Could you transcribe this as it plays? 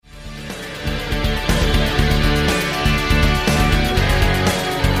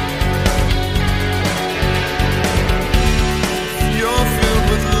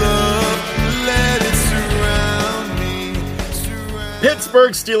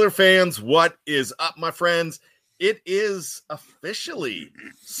Pittsburgh Steelers fans, what is up, my friends? It is officially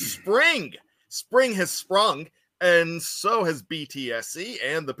spring. Spring has sprung, and so has BTSC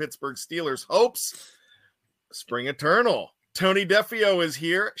and the Pittsburgh Steelers' hopes. Spring eternal. Tony Defeo is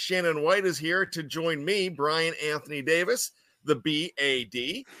here. Shannon White is here to join me, Bryan Anthony Davis, the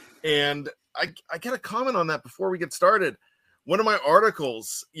BAD. And I got a comment on that before we get started. One of my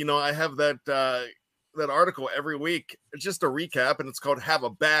articles, I have that article every week. It's just a recap, and it's called Have a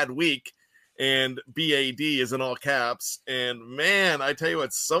Bad Week. And BAD is in all caps. And man, I tell you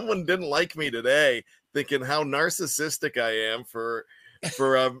what, someone didn't like me today, thinking how narcissistic I am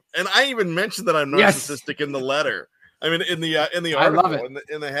and I even mentioned that I'm narcissistic in the letter. I mean, in the article,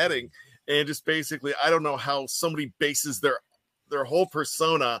 in the heading, and just basically, I don't know how somebody bases their whole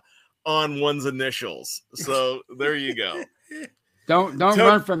persona on one's initials. So there you go. Don't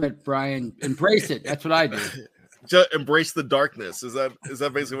run from it, Bryan. Embrace it. That's what I do. Just embrace the darkness. Is that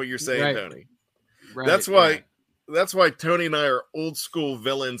basically what you're saying, right, Tony? Right. That's why Tony and I are old school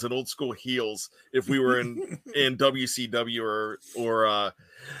villains and old school heels. If we were in WCW or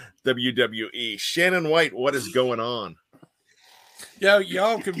WWE, Shannon White, what is going on? Yeah,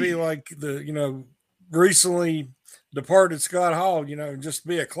 y'all could be like the recently departed Scott Hall, and just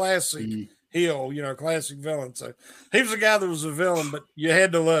be a classic heel, classic villain. So he was a guy that was a villain, but you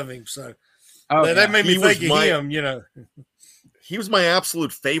had to love him. So that made me think of him. He was my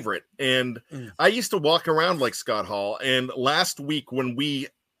absolute favorite, and I used to walk around like Scott Hall. And last week when we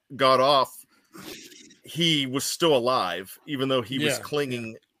got off, he was still alive, even though he was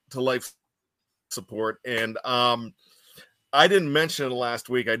clinging to life support. And I didn't mention it last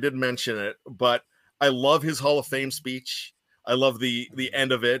week. I did mention it, but I love his Hall of Fame speech. I love the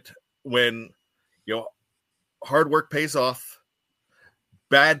end of it when hard work pays off.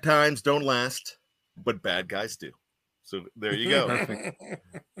 Bad times don't last, but bad guys do. So there you go.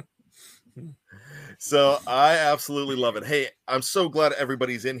 So I absolutely love it. Hey, I'm so glad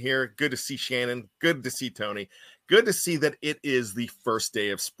everybody's in here. Good to see Shannon. Good to see Tony. Good to see that it is the first day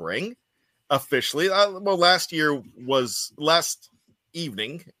of spring officially. Last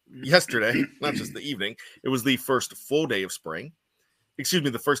evening, yesterday, not just the evening, it was the first full day of spring. Excuse me,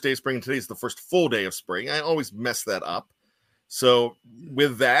 the first day of spring. Today is the first full day of spring. I always mess that up. So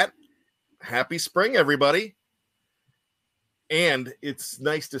with that, happy spring, everybody. And it's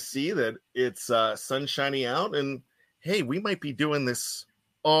nice to see that it's sun shining out. And hey, we might be doing this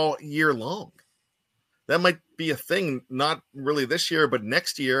all year long. That might be a thing, not really this year, but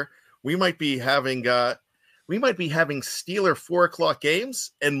next year we might be having Steeler 4:00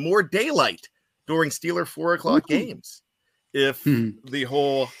 games and more daylight during Steeler 4:00 games if the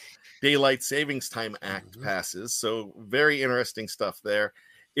whole Daylight Savings Time Act passes. So very interesting stuff there.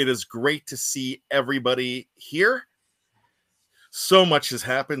 It is great to see everybody here. So much has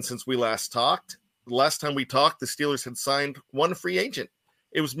happened since we last talked. The last time we talked, the Steelers had signed one free agent.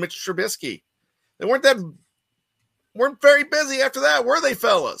 It was Mitch Trubisky. They weren't very busy after that, were they,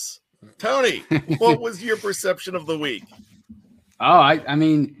 fellas? Tony, what was your perception of the week? Oh, I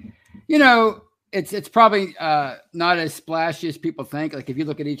mean, it's probably not as splashy as people think. Like if you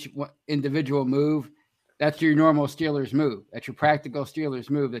look at each individual move, that's your normal Steelers move. That's your practical Steelers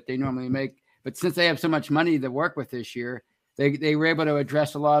move that they normally make. But since they have so much money to work with this year, they were able to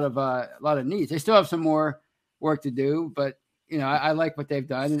address a lot of needs. They still have some more work to do, but I like what they've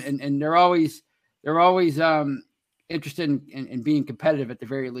done, and they're always interested in being competitive at the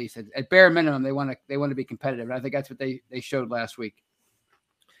very least. At bare minimum, they want to be competitive. And I think that's what they showed last week.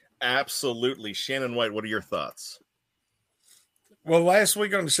 Absolutely. Shannon White, what are your thoughts? Well, last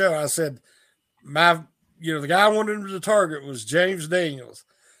week on the show, I said the guy I wanted him to target was James Daniels.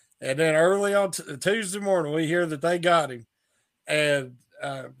 And then early on Tuesday morning, we hear that they got him. And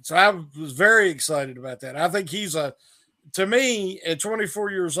so I was very excited about that. I think he's to me, at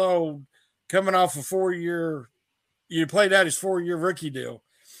 24 years old, coming off a 4-year, you played out his 4-year rookie deal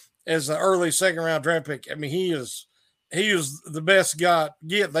as an early second-round draft pick. I mean, he is the best get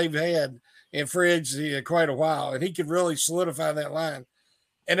they've had in free agency in quite a while, and he could really solidify that line.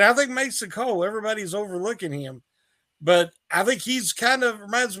 And I think Mason Cole, everybody's overlooking him, but I think he's kind of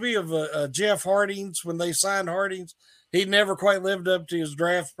reminds me of Jeff Hardings when they signed Hardings. He never quite lived up to his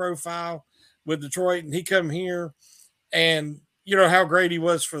draft profile with Detroit, and he come here, and how great he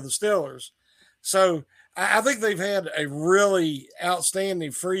was for the Steelers. So I think they've had a really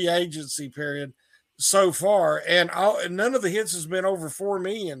outstanding free agency period so far, and none of the hits has been over $4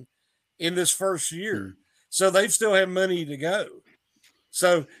 million in this first year. So they've still have money to go.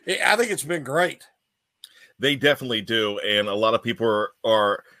 So I think it's been great. They definitely do, and a lot of people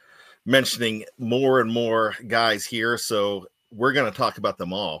are mentioning more and more guys here. So we're going to talk about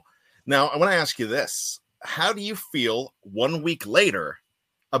them all. Now, I want to ask you this. How do you feel 1 week later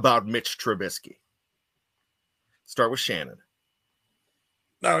about Mitch Trubisky? Start with Shannon.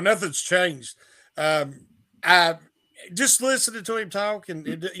 No, nothing's changed. I just listening to him talk and,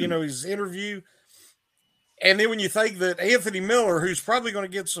 his interview. And then when you think that Anthony Miller, who's probably going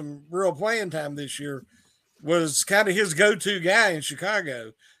to get some real playing time this year, was kind of his go-to guy in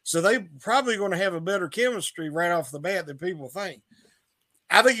Chicago. So they probably going to have a better chemistry right off the bat than people think.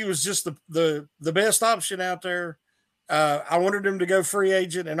 I think he was just the best option out there. I wanted him to go free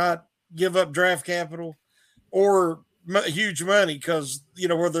agent and not give up draft capital or huge money because,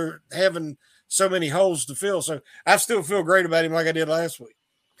 where they're having so many holes to fill. So I still feel great about him like I did last week.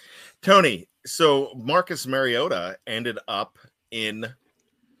 Tony, so Marcus Mariota ended up in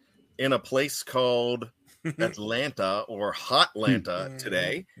a place called Atlanta or Hotlanta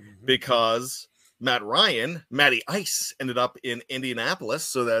today because Matty Ice ended up in Indianapolis.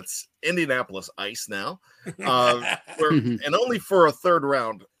 So that's Indianapolis Ice now. And only for a third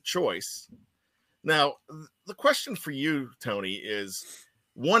round choice. Now, the question for you, Tony, is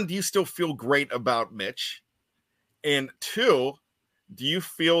one, do you still feel great about Mitch? And two, do you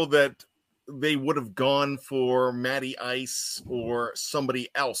feel that they would have gone for Matty Ice or somebody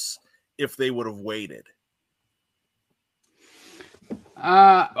else if they would have waited?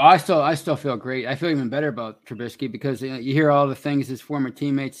 I still feel great. I feel even better about Trubisky because you hear all the things his former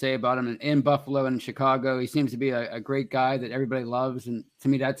teammates say about him in Buffalo and Chicago. He seems to be a great guy that everybody loves, and to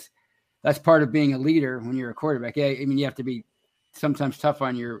me, that's part of being a leader when you're a quarterback. Yeah, I mean, you have to be sometimes tough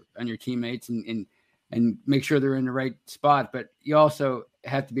on your teammates and make sure they're in the right spot, but you also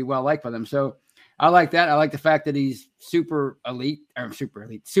have to be well liked by them. So I like that. I like the fact that he's super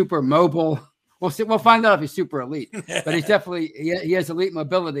mobile. We'll find out if he's super elite, but he's definitely he has elite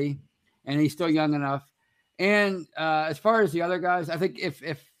mobility, and he's still young enough. And as far as the other guys, I think if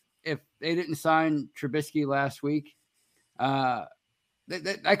they didn't sign Trubisky last week, I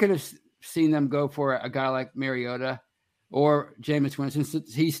could have seen them go for a guy like Mariota or Jameis Winston,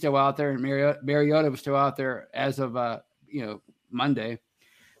 since he's still out there, and Mariota was still out there as of Monday.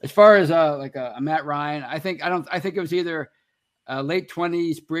 As far as a Matt Ryan, I think it was either a late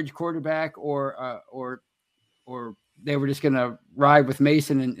 20s bridge quarterback or they were just going to ride with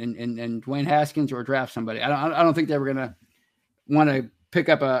Mason and Dwayne Haskins or draft somebody. I don't think they were going to want to pick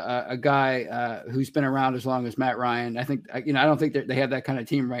up a guy who's been around as long as Matt Ryan. I don't think they have that kind of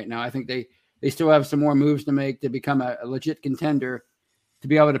team right now. I think they still have some more moves to make to become a legit contender to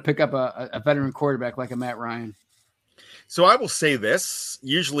be able to pick up a veteran quarterback like a Matt Ryan. So I will say this,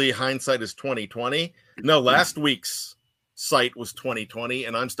 usually hindsight is 2020. No, last week's sight was 2020,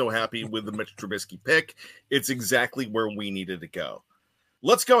 and I'm still happy with the Mitch Trubisky pick. It's exactly where we needed to go.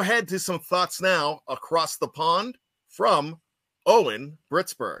 Let's go ahead to some thoughts now across the pond from Owen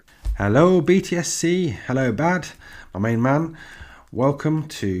Britsburg. Hello, BTSC. Hello, Bad, my main man. Welcome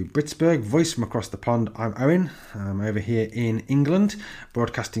to Britsburg, voice from across the pond. I'm Owen. I'm over here in England,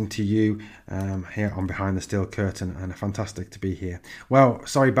 broadcasting to you here on Behind the Steel Curtain, and fantastic to be here. Well,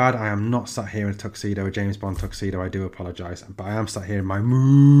 sorry, Bad, I am not sat here in a tuxedo, a James Bond tuxedo. I do apologise, but I am sat here in my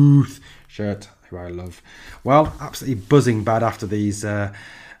Muth shirt, who I love. Well, absolutely buzzing, Bad, after these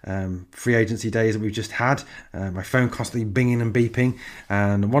free agency days that we've just had. My phone constantly binging and beeping,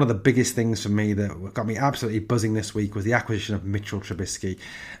 and one of the biggest things for me that got me absolutely buzzing this week was the acquisition of Mitchell Trubisky.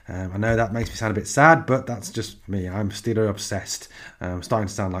 I know that makes me sound a bit sad, but that's just me. I'm Steeler obsessed. I'm starting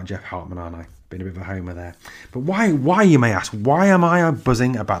to sound like Jeff Hartman, aren't I? Been a bit of a homer there. But why, you may ask, why am I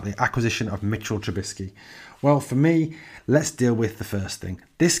buzzing about the acquisition of Mitchell Trubisky? Well, for me, let's deal with the first thing.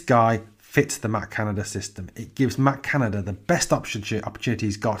 This guy fits the Matt Canada system. It gives Matt Canada the best opportunity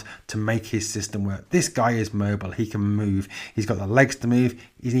he's got to make his system work. This guy is mobile. He can move. He's got the legs to move.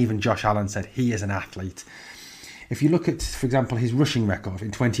 Even Josh Allen said he is an athlete. If you look at, for example, his rushing record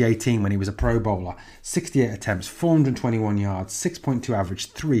in 2018 when he was a Pro Bowler, 68 attempts, 421 yards, 6.2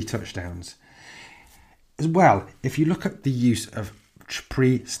 average, 3 touchdowns. As well, if you look at the use of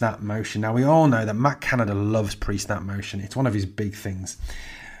pre-snap motion, now we all know that Matt Canada loves pre-snap motion. It's one of his big things.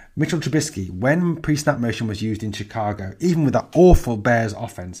 Mitchell Trubisky, when pre-snap motion was used in Chicago, even with that awful Bears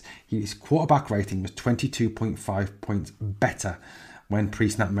offense, his quarterback rating was 22.5 points better when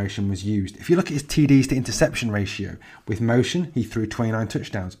pre-snap motion was used. If you look at his TDs to interception ratio, with motion, he threw 29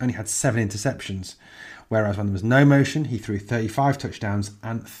 touchdowns, only had 7 interceptions. Whereas when there was no motion, he threw 35 touchdowns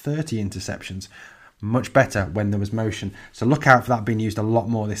and 30 interceptions. Much better when there was motion. So look out for that being used a lot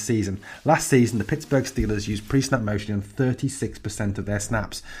more this season. Last season, the Pittsburgh Steelers used pre-snap motion on 36% of their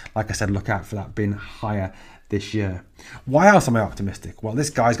snaps. Like I said, look out for that being higher this year. Why else am I optimistic? Well,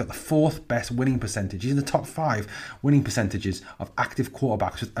 this guy's got the 4th best winning percentage. He's in the top 5 winning percentages of active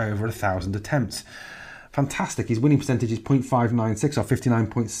quarterbacks with over 1,000 attempts. Fantastic. His winning percentage is .596 or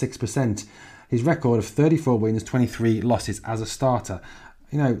 59.6%. His record of 34 wins, 23 losses as a starter.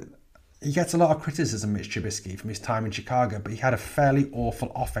 You know, he gets a lot of criticism, Mitch Trubisky, from his time in Chicago, but he had a fairly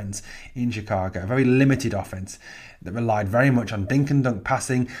awful offense in Chicago, a very limited offense that relied very much on dink and dunk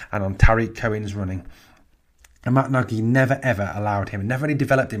passing and on Tariq Cohen's running. And Matt Nagy never ever allowed him, never really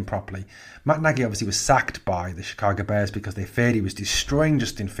developed him properly. Matt Nagy obviously was sacked by the Chicago Bears because they feared he was destroying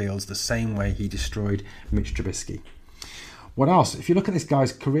Justin Fields the same way he destroyed Mitch Trubisky. What else? If you look at this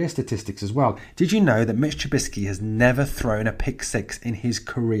guy's career statistics as well, did you know that Mitch Trubisky has never thrown a pick six in his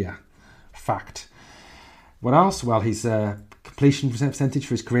career? Fact. What else? Well, his completion percentage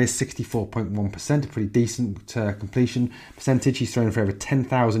for his career is 64.1%, a pretty decent completion percentage. He's thrown for over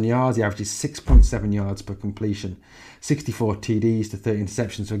 10,000 yards. He averages 6.7 yards per completion. 64 TDs to 30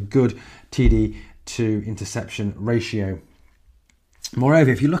 interceptions, so a good TD to interception ratio. Moreover,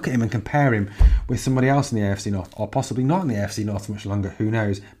 if you look at him and compare him with somebody else in the AFC North, or possibly not in the AFC North much longer, who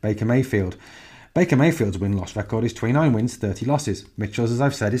knows, Baker Mayfield. Baker Mayfield's win-loss record is 29 wins, 30 losses. Mitchell's, as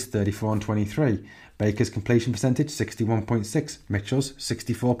I've said, is 34 and 23. Baker's completion percentage, 61.6. Mitchell's,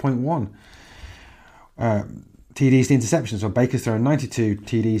 64.1. TDs to interceptions. Well, Baker's thrown 92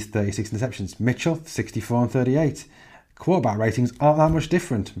 TDs, 36 interceptions. Mitchell, 64 and 38. Quarterback ratings aren't that much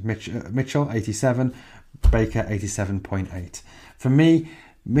different. Mitchell, 87. Baker, 87.8. For me,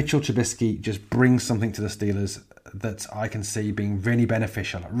 Mitchell Trubisky just brings something to the Steelers that I can see being really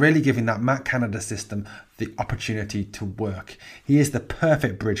beneficial, really giving that Matt Canada system the opportunity to work. He is the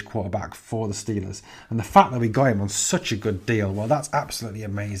perfect bridge quarterback for the Steelers. And the fact that we got him on such a good deal, well, that's absolutely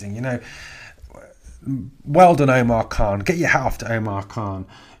amazing. You know, well done, Omar Khan. Get your hat off to Omar Khan.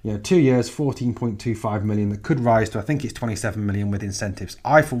 You know, 2 years, 14.25 million, that could rise to, I think it's 27 million with incentives.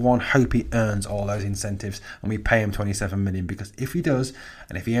 I, for one, hope he earns all those incentives and we pay him 27 million, because if he does,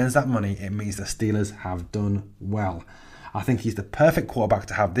 and if he earns that money, it means the Steelers have done well. I think he's the perfect quarterback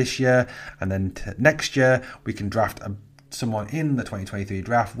to have this year, and then next year we can draft someone in the 2023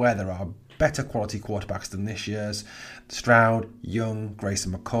 draft where there are better quality quarterbacks than this year's. Stroud, Young,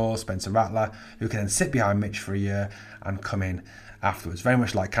 Grayson McCall, Spencer Rattler, who can then sit behind Mitch for a year and come in afterwards, very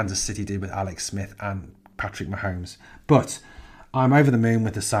much like Kansas City did with Alex Smith and Patrick Mahomes. But I'm over the moon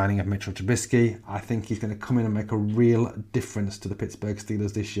with the signing of Mitchell Trubisky. I think he's going to come in and make a real difference to the Pittsburgh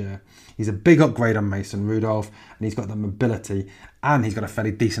Steelers this year. He's a big upgrade on Mason Rudolph, and he's got the mobility, and he's got a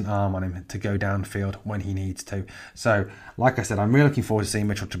fairly decent arm on him to go downfield when he needs to. So, like I said, I'm really looking forward to seeing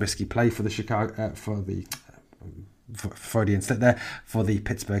Mitchell Trubisky play for the for the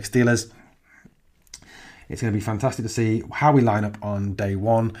Pittsburgh Steelers. It's going to be fantastic to see how we line up on day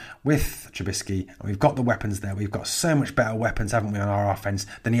one with Trubisky. And we've got the weapons there. We've got so much better weapons, haven't we, on our offense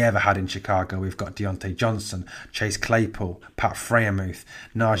than he ever had in Chicago. We've got Deontay Johnson, Chase Claypool, Pat Freiermuth,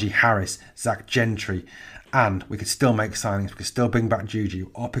 Najee Harris, Zach Gentry. And we could still make signings. We could still bring back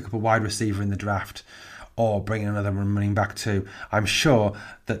Juju, or pick up a wide receiver in the draft, or bring in another running back too. I'm sure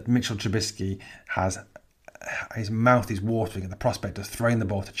that Mitchell Trubisky his mouth is watering at the prospect of throwing the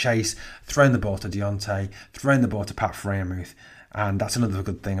ball to Chase, throwing the ball to Deontay, throwing the ball to Pat Freiermuth. And that's another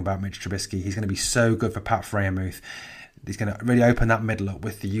good thing about Mitch Trubisky. He's going to be so good for Pat Freiermuth. He's going to really open that middle up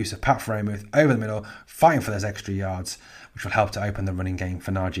with the use of Pat Freiermuth over the middle, fighting for those extra yards, which will help to open the running game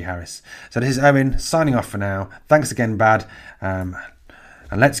for Najee Harris. So this is Owen signing off for now. Thanks again, Bad. And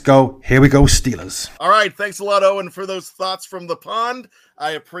let's go. Here we go, Steelers. All right. Thanks a lot, Owen, for those thoughts from the pond.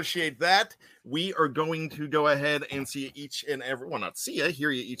 I appreciate that. We are going to go ahead and see you each and every, well, not see you, hear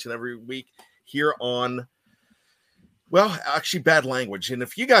you each and every week here on, well, actually, Bad Language. And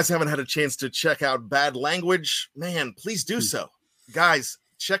if you guys haven't had a chance to check out Bad Language, man, please do so. Guys,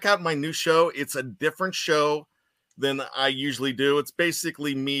 check out my new show. It's a different show than I usually do. It's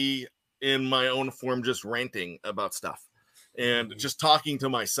basically me in my own form, just ranting about stuff and just talking to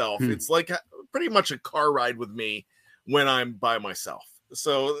myself. It's like pretty much a car ride with me when I'm by myself.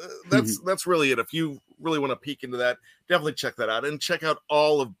 So that's really it. If you really want to peek into that, definitely check that out, and check out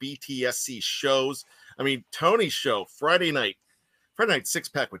all of BTSC shows. I mean, Tony's show, Friday night six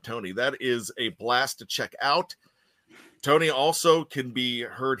pack with Tony. That is a blast to check out. Tony also can be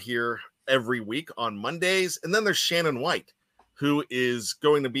heard here every week on Mondays. And then there's Shannon White, who is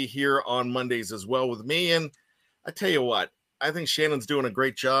going to be here on Mondays as well with me. And I tell you what, I think Shannon's doing a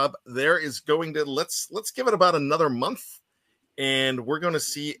great job. There is going to, let's give it about another month, and we're going to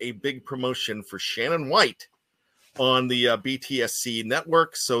see a big promotion for Shannon White on the BTSC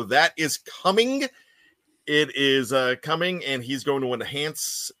network. So that is coming. It is coming, and he's going to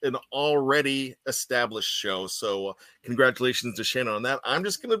enhance an already established show. So congratulations to Shannon on that. I'm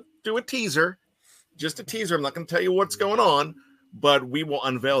just going to do a teaser. Just a teaser. I'm not going to tell you what's going on, but we will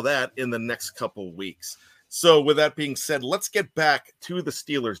unveil that in the next couple weeks. So with that being said, let's get back to the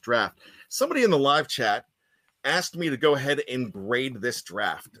Steelers draft. Somebody in the live chat asked me to go ahead and grade this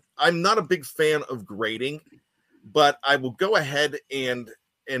draft. I'm not a big fan of grading, but I will go ahead and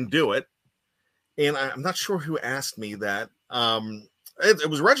do it. And I'm not sure who asked me that. It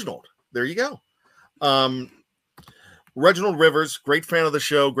was Reginald. There you go. Reginald Rivers, great fan of the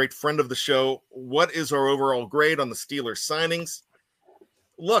show, great friend of the show. What is our overall grade on the Steelers signings?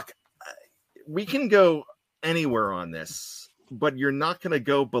 Look, we can go anywhere on this, but you're not going to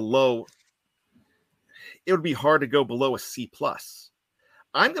go below. It would be hard to go below a C+.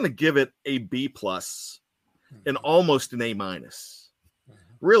 I'm going to give it a B+ and almost an A-.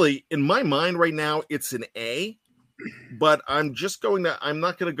 Really, in my mind right now, it's an A, but I'm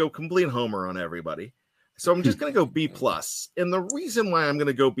not going to go complete homer on everybody. So I'm just going to go B+. And the reason why I'm going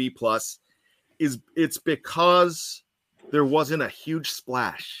to go B+ is it's because there wasn't a huge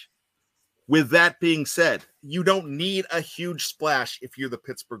splash. With that being said, you don't need a huge splash if you're the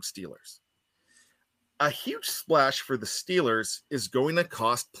Pittsburgh Steelers. A huge splash for the Steelers is going to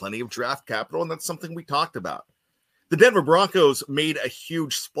cost plenty of draft capital, and that's something we talked about. The Denver Broncos made a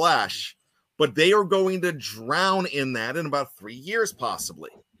huge splash, but they are going to drown in that in about 3 years, possibly.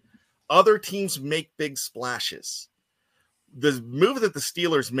 Other teams make big splashes. The move that the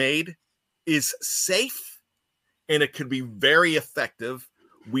Steelers made is safe, and it could be very effective.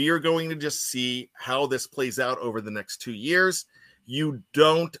 We are going to just see how this plays out over the next 2 years. You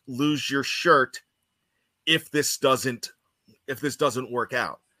don't lose your shirt if this doesn't work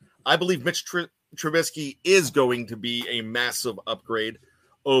out. I believe Mitch Trubisky is going to be a massive upgrade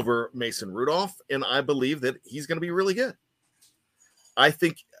over Mason Rudolph, and I believe that he's going to be really good. I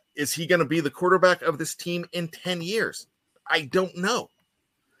think, is he going to be the quarterback of this team in 10 years? I don't know.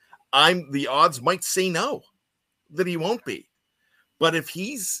 The odds might say no, that he won't be. But if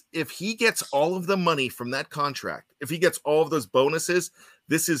he gets all of the money from that contract, if he gets all of those bonuses,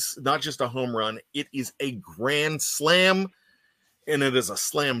 this is not just a home run. It is a grand slam, and it is a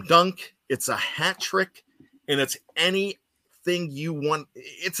slam dunk. It's a hat trick, and it's anything you want.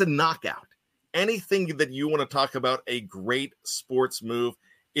 It's a knockout. Anything that you want to talk about a great sports move,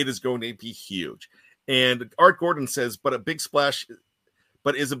 it is going to be huge. And Art Gordon says, is a big splash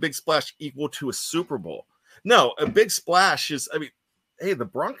equal to a Super Bowl? No, a big splash is, hey, the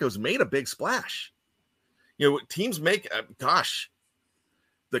Broncos made a big splash. Teams make,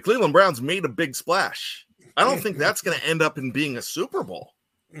 the Cleveland Browns made a big splash. I don't think that's going to end up in being a Super Bowl,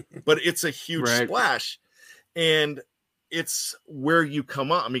 but it's a huge splash. And it's where you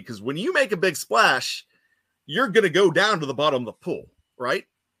come up. Because when you make a big splash, you're going to go down to the bottom of the pool, right?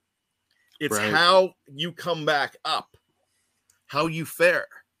 It's how you come back up, how you fare.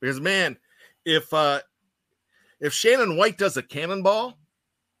 Because, man, if Shannon White does a cannonball,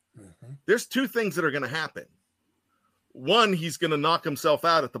 there's two things that are going to happen. One, he's going to knock himself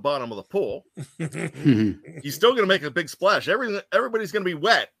out at the bottom of the pool. He's still going to make a big splash. Everybody's going to be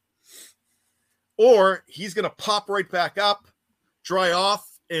wet. Or he's going to pop right back up, dry off,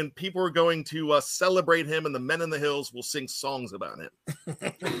 and people are going to celebrate him, and the men in the hills will sing songs about him.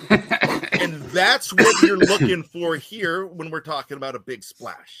 And that's what you're looking for here when we're talking about a big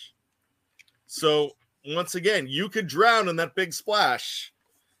splash. So, once again, you could drown in that big splash.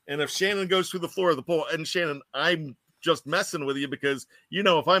 And if Shannon goes through the floor of the pool, and Shannon, I'm just messing with you because,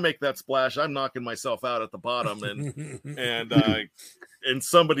 if I make that splash, I'm knocking myself out at the bottom, and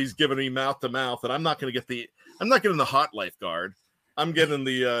somebody's giving me mouth to mouth, and I'm not getting the hot lifeguard. I'm getting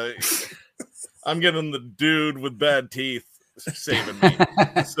the dude with bad teeth saving me.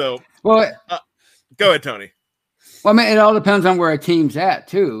 So, go ahead, Tony. Well, it all depends on where a team's at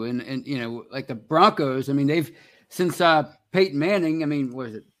too, and like the Broncos. They've since Peyton Manning. What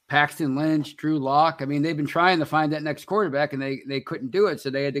is it? Paxton Lynch, Drew Lock. They've been trying to find that next quarterback, and they couldn't do it, so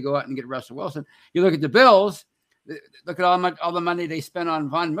they had to go out and get Russell Wilson. You look at the Bills. Look at all the money they spent on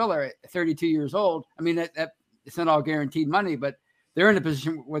Von Miller at 32 years old. That it's not all guaranteed money, but they're in a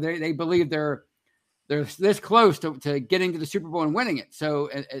position where they believe they're this close to getting to the Super Bowl and winning it. So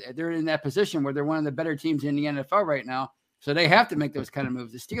they're in that position where they're one of the better teams in the NFL right now. So they have to make those kind of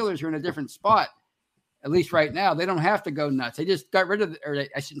moves. The Steelers are in a different spot, at least right now. They don't have to go nuts. They just got rid of,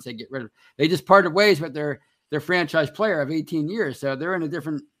 I shouldn't say get rid of. They just parted ways with their franchise player of 18 years. So they're in a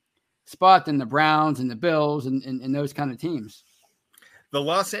different spot than the Browns and the Bills and those kind of teams. The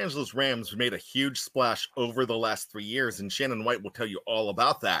Los Angeles Rams made a huge splash over the last 3 years, and Shannon White will tell you all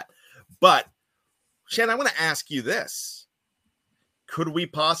about that. But Shan, I want to ask you this. Could we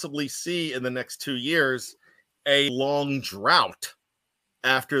possibly see in the next 2 years a long drought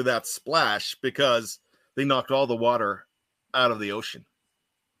after that splash because they knocked all the water out of the ocean?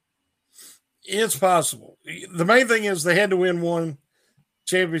 It's possible. The main thing is they had to win one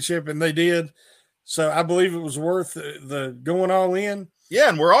championship, and they did. So I believe it was worth the going all in. Yeah,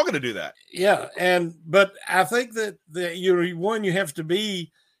 and we're all going to do that. Yeah, but I think that you have to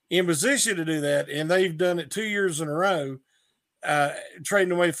be in position to do that, and they've done it 2 years in a row,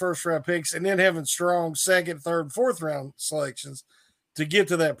 trading away first round picks and then having strong second, third, fourth round selections to get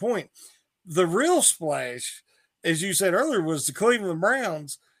to that point. The real splash, as you said earlier, was the Cleveland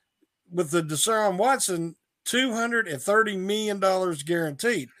Browns with the Deshaun Watson $230 million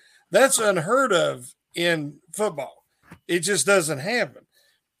guaranteed. That's unheard of in football. It just doesn't happen.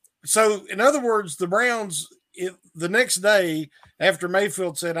 So, in other words, the Browns, the next day after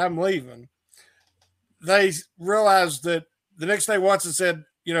Mayfield said, I'm leaving, they realized that the next day Watson said,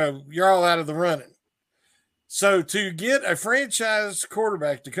 you're all out of the running. So to get a franchise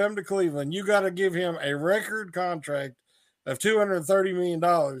quarterback to come to Cleveland, you got to give him a record contract of $230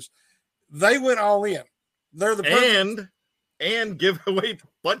 million. They went all in. They're the perfect, and give away a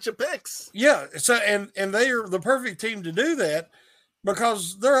bunch of picks. Yeah. So and they are the perfect team to do that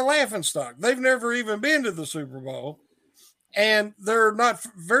because they're a laughingstock. They've never even been to the Super Bowl, and they're not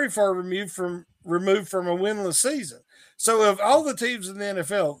very far removed from a winless season. So of all the teams in the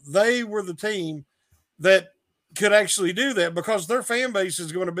NFL, they were the team that could actually do that because their fan base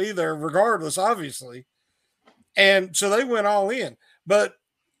is going to be there regardless, obviously. And so they went all in. But,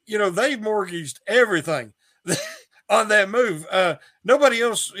 they mortgaged everything on that move. Nobody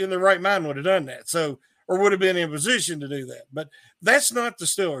else in their right mind would have done that. So, or would have been in position to do that. But that's not the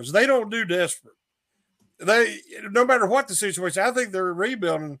Steelers. They don't do desperate. No matter what the situation, I think they're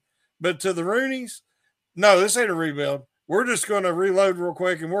rebuilding. But to the Rooneys, no, this ain't a rebuild. We're just going to reload real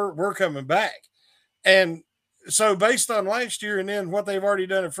quick, and we're coming back. And so based on last year and then what they've already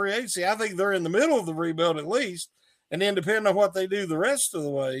done in free agency, I think they're in the middle of the rebuild at least. And then depending on what they do the rest of the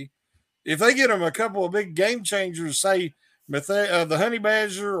way, if they get them a couple of big game changers, say the Honey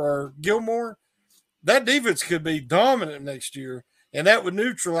Badger or Gilmore, that defense could be dominant next year. And that would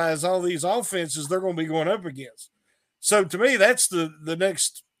neutralize all these offenses they're going to be going up against. So to me, that's the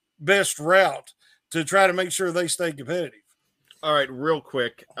next best route to try to make sure they stay competitive. All right, real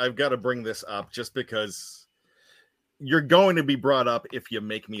quick, I've got to bring this up just because you're going to be brought up if you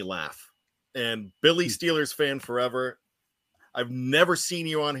make me laugh. And Billy Steelers fan forever. I've never seen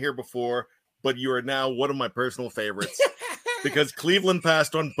you on here before, but you are now one of my personal favorites because Cleveland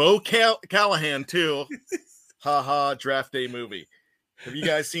passed on Bo Callahan too. Ha Draft Day movie. Have you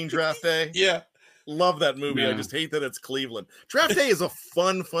guys seen Draft Day? Yeah. Love that movie. No. I just hate that it's Cleveland. Draft Day is a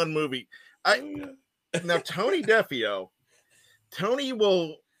fun movie. Now, Tony Defeo, Tony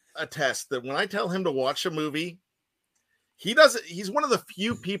will attest that when I tell him to watch a movie, he's one of the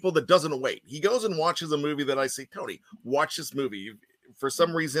few people that doesn't wait. He goes and watches a movie that I say, Tony, watch this movie. For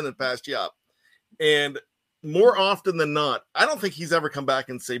some reason, it passed you up. And more often than not, I don't think he's ever come back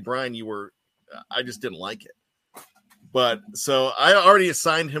and say, Bryan, I just didn't like it. But so I already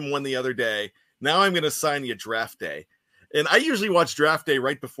assigned him one the other day. Now I'm going to assign you Draft Day. And I usually watch Draft Day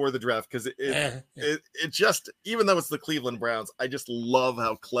right before the draft because it just, even though it's the Cleveland Browns, I just love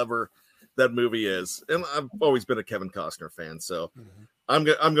how clever that movie is. And I've always been a Kevin Costner fan, so I'm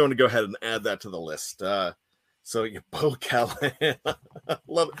going to go ahead and add that to the list. So Bo Callahan,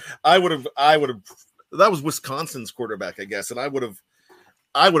 love it. I would have. That was Wisconsin's quarterback, I guess, and I would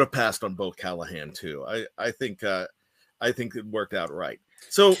have passed on Bo Callahan too. I think it worked out right.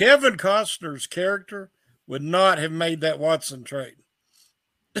 So Kevin Costner's character would not have made that Watson trade.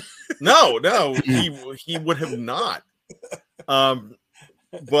 No, he would have not.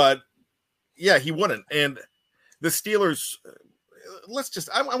 But yeah, he wouldn't. And the Steelers,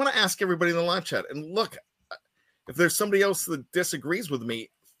 I want to ask everybody in the live chat. And look, if there's somebody else that disagrees with me,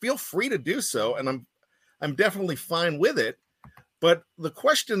 feel free to do so. And I'm definitely fine with it. But the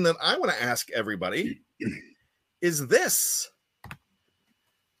question that I want to ask everybody is this: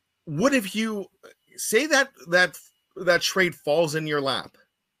 what if you say that trade falls in your lap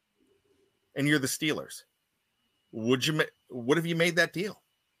and you're the Steelers? What have you made that deal?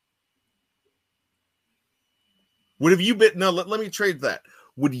 Would have you been? No, let me trade that.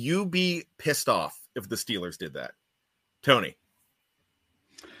 Would you be pissed off if the Steelers did that, Tony?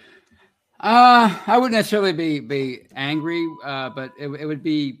 I wouldn't necessarily be angry, but it would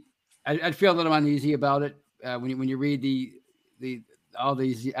be. I'd feel a little uneasy about it when you read the all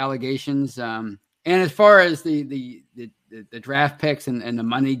these allegations. And as far as the draft picks and the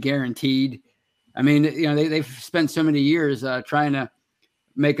money guaranteed, I mean, they've spent so many years trying to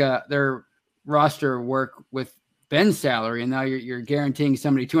make their roster work with Ben's salary, and now you're guaranteeing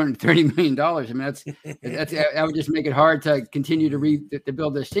somebody $230 million. I mean, that would just make it hard to continue to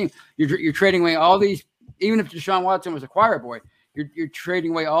build this team. You're trading away all these, even if Deshaun Watson was a choir boy, you're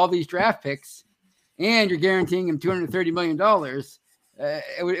trading away all these draft picks, and you're guaranteeing him $230 million.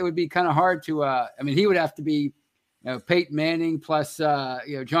 It would be kind of hard to. I mean, he would have to be, Peyton Manning plus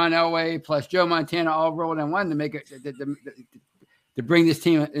John Elway plus Joe Montana all rolled in one to make it to bring this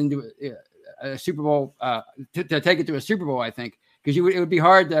team into a Super Bowl to take it to a Super Bowl. I think because it would be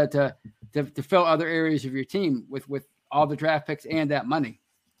hard to fill other areas of your team with all the draft picks and that money.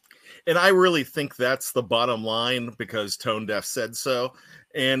 And I really think that's the bottom line because Tone Deaf said so.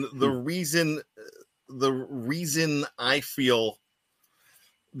 And the reason I feel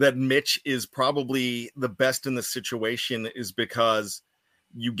that Mitch is probably the best in the situation is because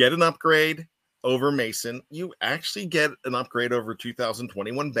you get an upgrade over Mason. You actually get an upgrade over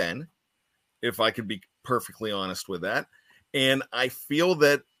 2021 Ben, if I could be perfectly honest with that. And I feel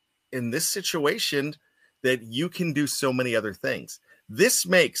that in this situation that you can do so many other things. This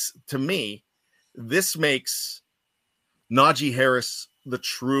makes Najee Harris the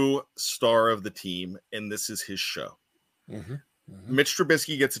true star of the team, and this is his show. Mm-hmm. Mm-hmm. Mitch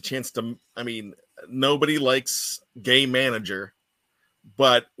Trubisky gets a chance to, I mean, nobody likes gay manager,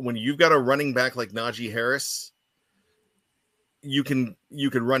 but when you've got a running back like Najee Harris, you can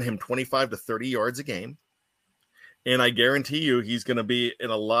run him 25 to 30 yards a game. And I guarantee you he's going to be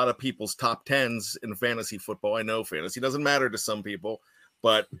in a lot of people's top 10s in fantasy football. I know fantasy doesn't matter to some people,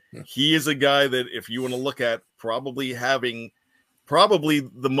 but he is a guy that if you want to look at probably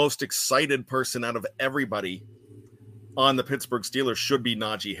the most excited person out of everybody on the Pittsburgh Steelers should be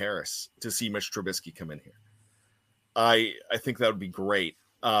Najee Harris to see Mitch Trubisky come in here. I think that would be great.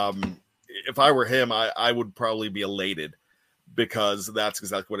 If I were him, I would probably be elated because that's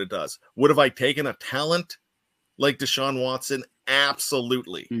exactly what it does. Would have I taken a talent like Deshaun Watson?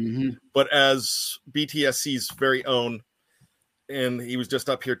 Absolutely. Mm-hmm. But as BTSC's very own, and he was just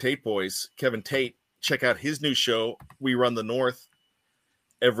up here, Tate Boys, Kevin Tate, check out his new show, We Run the North,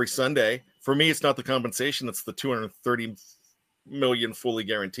 every Sunday. For me, it's not the compensation. It's the $230 million fully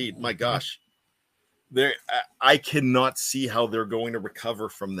guaranteed. My gosh. I cannot see how they're going to recover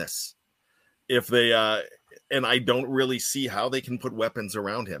from this. If they, and I don't really see how they can put weapons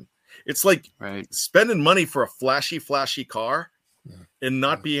around him. It's like spending money for a flashy car and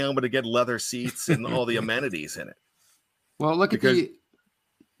not being able to get leather seats and all the amenities in it. Well, go ahead.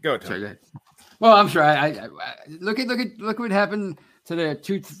 Go ahead. Well, I'm sure. I look what happened to the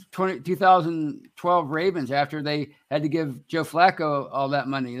 2012 Ravens after they had to give Joe Flacco all that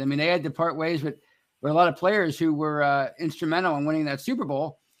money. I mean, they had to part ways with a lot of players who were instrumental in winning that Super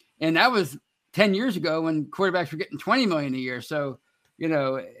Bowl, and that was 10 years ago when quarterbacks were getting $20 million a year. So, I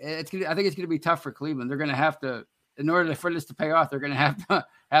think it's going to be tough for Cleveland. They're going to have to, in order for this to pay off, they're going to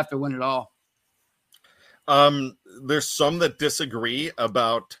have to win it all. There's some that disagree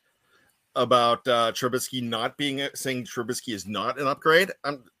about Trubisky saying Trubisky is not an upgrade.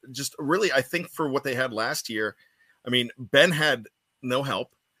 I think for what they had last year, I mean, Ben had no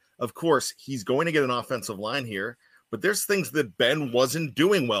help. Of course, he's going to get an offensive line here, but there's things that Ben wasn't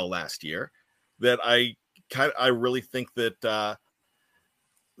doing well last year that I really think that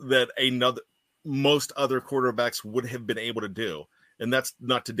most other quarterbacks would have been able to do. And that's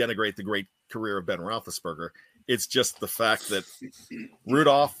not to denigrate the great career of Ben Roethlisberger. It's just the fact that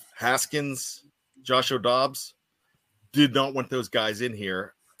Rudolph, Haskins, Joshua Dobbs did not want those guys in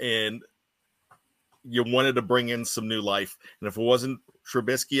here, and you wanted to bring in some new life. And if it wasn't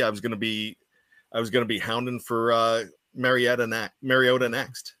Trubisky, I was going to be hounding for Mariota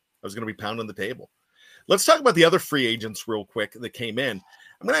next. I was going to be pounding the table. Let's talk about the other free agents real quick that came in.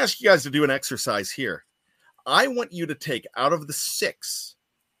 I'm going to ask you guys to do an exercise here. I want you to take out of the 6.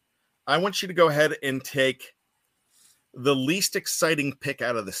 I want you to go ahead and take the least exciting pick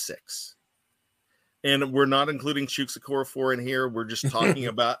out of the 6. And we're not including Chuks Okorafor in here. We're just talking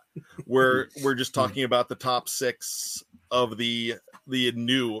about we're just talking about the top 6 of the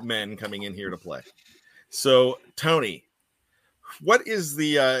new men coming in here to play. So, Tony, what is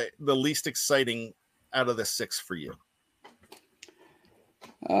the least exciting out of the 6 for you?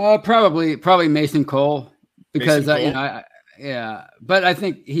 Probably Mason Cole, because Mason Cole? But I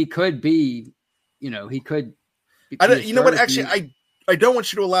think he could be, he could. What? Actually, I don't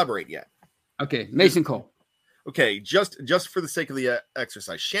want you to elaborate yet. Okay, Mason Cole. Okay, just for the sake of the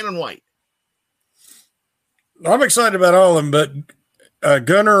exercise, Shannon White. I'm excited about all of them, but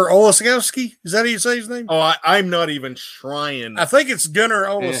Gunnar Olszewski. Is that how you say his name? Oh, I'm not even trying. I think it's Gunnar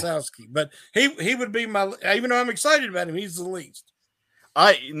Olszewski, but he would be my, even though I'm excited about him, he's the least.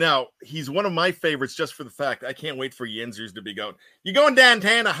 Now he's one of my favorites just for the fact I can't wait for Yinzers to be going. You going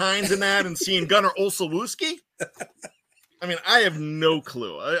downtown to Heinz and that and seeing Gunnar Olszewski? I mean, I have no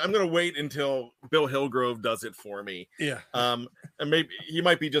clue. I'm going to wait until Bill Hillgrove does it for me. Yeah. And maybe he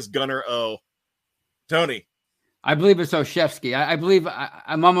might be just Gunnar O. Tony. I believe it's Olszewski. I believe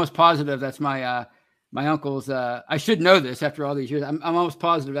I'm almost positive that's my my uncle's. I should know this after all these years. I'm almost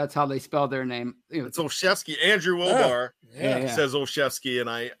positive that's how they spell their name. You know, It's Olszewski. Andrew Wilbar Yeah. says Olszewski, and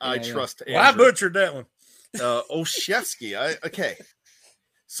I trust Andrew. Well, I butchered that one. Olszewski. Okay.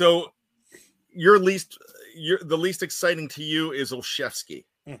 So the least exciting to you is Olszewski.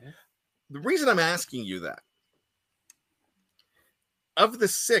 Mm-hmm. The reason I'm asking you that, of the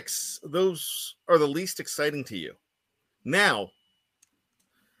 6, those are the least exciting to you. Now,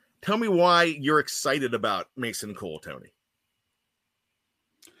 tell me why you're excited about Mason Cole, Tony.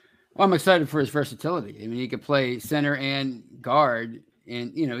 Well, I'm excited for his versatility. I mean, he could play center and guard,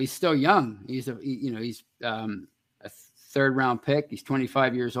 and he's still young. He's a 3rd-round pick. He's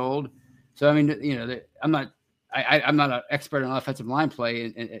 25 years old. So I mean, I'm not an expert on offensive line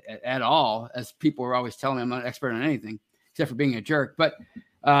play at all, as people were always telling me. I'm not an expert on anything except for being a jerk. But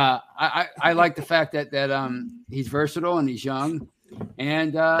I like the fact that he's versatile and he's young,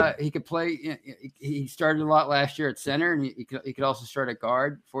 and he could play. He started a lot last year at center, and he could also start at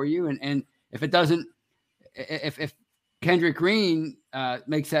guard for you. And if Kendrick Green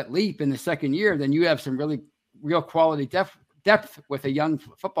makes that leap in the 2nd year, then you have some real quality depth with a young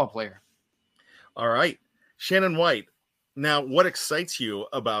football player. All right. Shannon White. Now, what excites you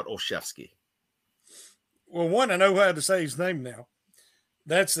about Olszewski? Well, one, I know how to say his name now.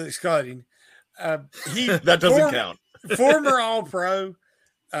 That's exciting. That doesn't count. Former All-Pro.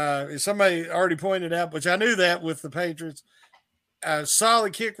 Somebody already pointed out, which I knew that with the Patriots.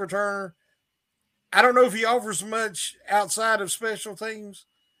 Solid kick returner. I don't know if he offers much outside of special teams,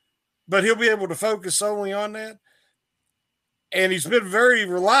 but he'll be able to focus solely on that. And he's been very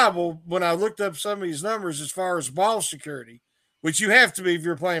reliable when I looked up some of his numbers as far as ball security, which you have to be if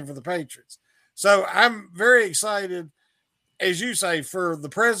you're playing for the Patriots. So I'm very excited, as you say, for the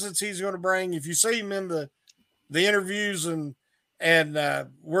presence he's going to bring. If you see him in the interviews and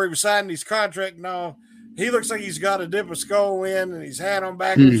where he was signing his contract and all, he looks like he's got to dip a skull in and he's hat on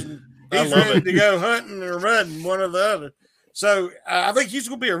backwards and he's ready to go hunting or running, one or the other. So I think he's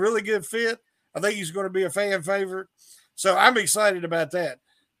going to be a really good fit. I think he's going to be a fan favorite. So I'm excited about that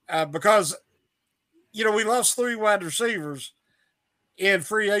because, we lost 3 wide receivers in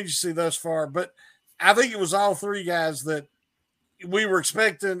free agency thus far, but I think it was all 3 guys that we were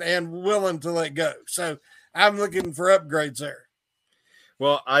expecting and willing to let go. So I'm looking for upgrades there.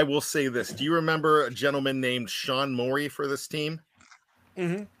 Well, I will say this. Do you remember a gentleman named Sean Morey for this team?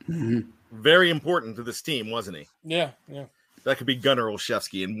 Mm-hmm. Mm-hmm. Very important to this team, wasn't he? Yeah. That could be Gunnar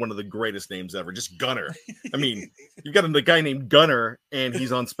Olszewski, and one of the greatest names ever. Just Gunnar. I mean, you've got a guy named Gunnar, and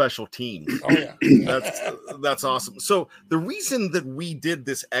he's on special teams. Oh, yeah. That's awesome. So the reason that we did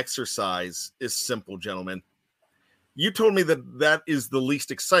this exercise is simple, gentlemen. You told me that is the least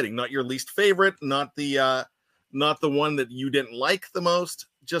exciting, not your least favorite, not the one that you didn't like the most,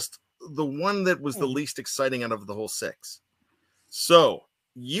 just the one that was the least exciting out of the whole 6. So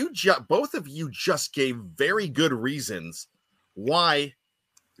both of you just gave very good reasons why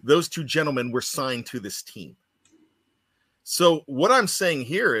those 2 gentlemen were signed to this team. So what I'm saying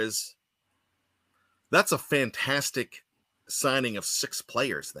here is that's a fantastic signing of 6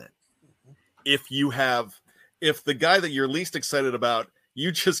 players then. If the guy that you're least excited about,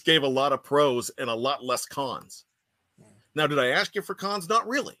 you just gave a lot of pros and a lot less cons. Now, did I ask you for cons? Not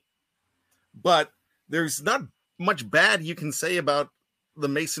really. But there's not much bad you can say about the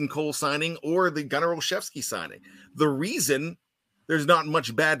Mason Cole signing or the Gunnar Olszewski signing. The reason there's not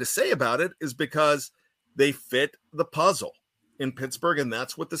much bad to say about it is because they fit the puzzle in Pittsburgh, and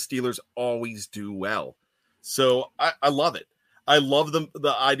that's what the Steelers always do well. So I love it. I love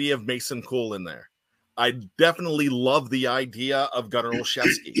the idea of Mason Cole in there. I definitely love the idea of Gunnar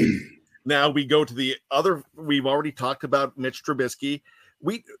Olszewski. Now we go to the other. We've already talked about Mitch Trubisky.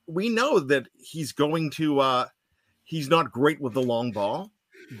 We know that he's going to. He's not great with the long ball,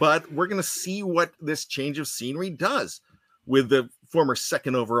 but we're going to see what this change of scenery does with the former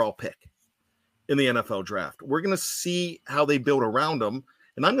 2nd overall pick in the NFL draft. We're going to see how they build around him.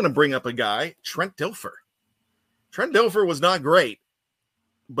 And I'm going to bring up a guy, Trent Dilfer. Trent Dilfer was not great,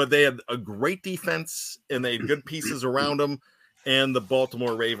 but they had a great defense and they had good pieces around him. And the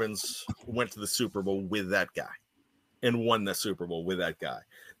Baltimore Ravens went to the Super Bowl with that guy. and won the Super Bowl with that guy.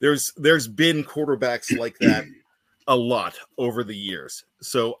 There's been quarterbacks like that a lot over the years.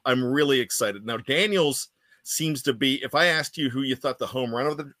 So I'm really excited. Now Daniels seems to be, if I asked you who you thought the home run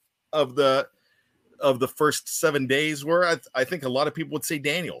of the first 7 days were, I think a lot of people would say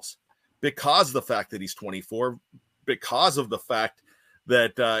Daniels, because of the fact that he's 24, because of the fact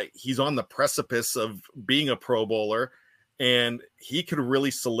that he's on the precipice of being a Pro Bowler, and he could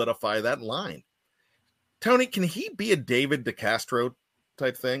really solidify that line. Tony, can he be a David DeCastro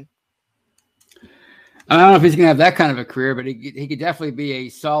type thing? I don't know if he's going to have that kind of a career, but he could definitely be a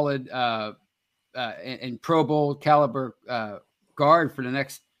solid and Pro Bowl caliber guard for the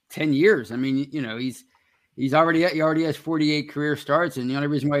next 10 years. I mean, you know, he already has 48 career starts, and the only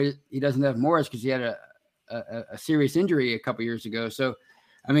reason why he doesn't have more is because he had a serious injury a couple years ago. So,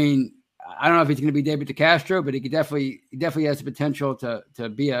 I mean, I don't know if he's going to be David DeCastro, but he definitely has the potential to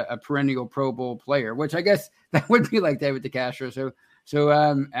be a perennial Pro Bowl player, which I guess that would be like David DeCastro.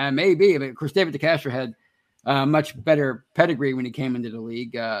 So maybe. I mean, of course, David DeCastro had much better pedigree when he came into the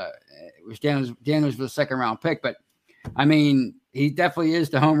league. It was Daniels was the second round pick, but I mean, he definitely is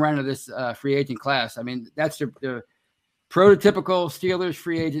the home run of this free agent class. I mean, that's the prototypical Steelers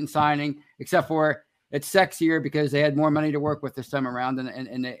free agent signing, except for it's sexier because they had more money to work with this time around,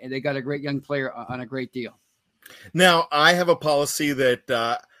 and they got a great young player on a great deal. Now, I have a policy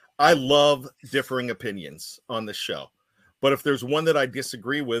that I love differing opinions on the show, but if there's one that I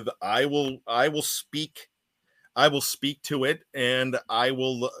disagree with, I will speak to it, and I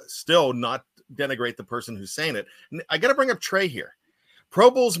will still not denigrate the person who's saying it. I got to bring up Trey here. Pro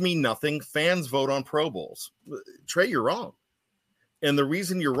Bowls mean nothing. Fans vote on Pro Bowls. Trey, you're wrong. And the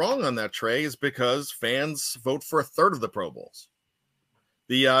reason you're wrong on that, Trey, is because fans vote for a third of the Pro Bowls.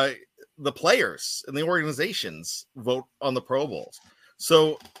 The players and the organizations vote on the Pro Bowls.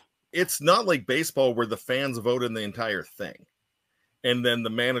 So it's not like baseball where the fans vote in the entire thing, and then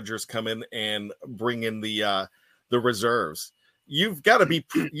the managers come in and bring in the reserves. You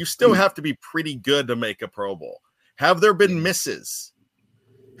still have to be pretty good to make a Pro Bowl. Have there been misses?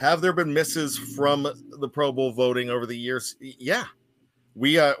 Have there been misses from the Pro Bowl voting over the years? Yeah.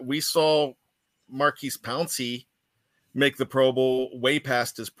 We saw Marquise Pouncey make the Pro Bowl way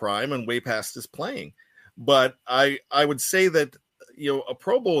past his prime and way past his playing. But I would say that, you know, a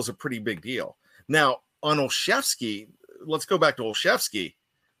Pro Bowl is a pretty big deal. Now, on Olszewski, let's go back to Olszewski.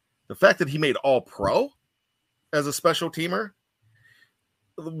 The fact that he made All-Pro as a special teamer,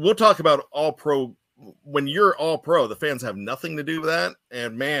 we'll talk about All-Pro. When you're All-Pro, the fans have nothing to do with that.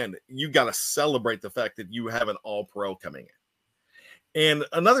 And, man, you got to celebrate the fact that you have an All-Pro coming in. And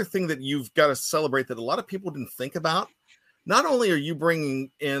another thing that you've got to celebrate that a lot of people didn't think about, not only are you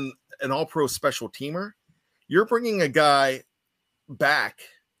bringing in an All-Pro special teamer, you're bringing a guy back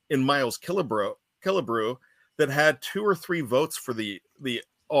in Miles Killebrew that had 2 or 3 votes for the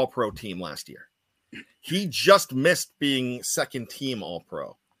All-Pro team last year. He just missed being second team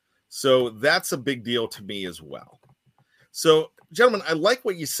All-Pro. So that's a big deal to me as well. So, gentlemen, I like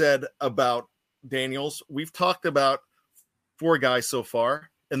what you said about Daniels. We've talked about 4 guys so far,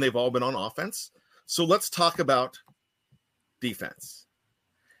 and they've all been on offense. So let's talk about defense.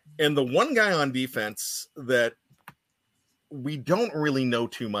 And the one guy on defense that we don't really know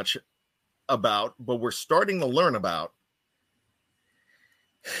too much about, but we're starting to learn about,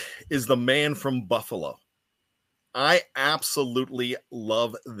 is the man from Buffalo. I absolutely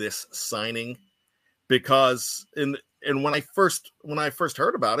love this signing because and when I first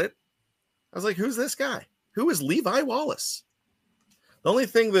heard about it, I was like, who's this guy? Who is Levi Wallace? The only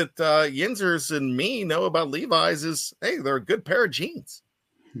thing that Yinzers and me know about Levi's is, hey, they're a good pair of jeans.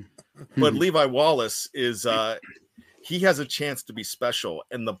 But Levi Wallace is he has a chance to be special.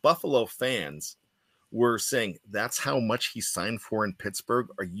 And the Buffalo fans were saying, that's how much he signed for in Pittsburgh.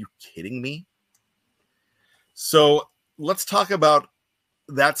 Are you kidding me? So let's talk about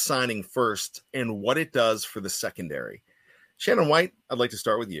that signing first and what it does for the secondary. Shannon White, I'd like to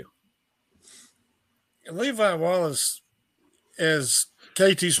start with you. Levi Wallace, as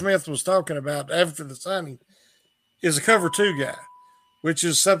KT Smith was talking about after the signing, is a cover 2 guy, which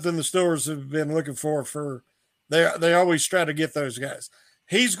is something the Steelers have been looking for. They always try to get those guys.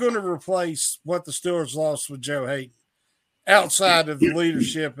 He's going to replace what the Steelers lost with Joe Hayden outside of the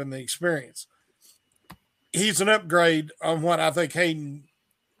leadership and the experience. He's an upgrade on what I think Hayden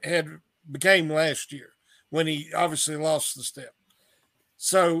became last year when he obviously lost the step.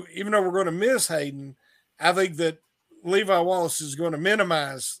 So even though we're going to miss Hayden, I think that Levi Wallace is going to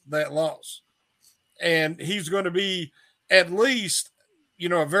minimize that loss. And he's going to be at least,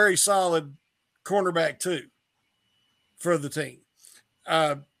 a very solid cornerback 2 for the team.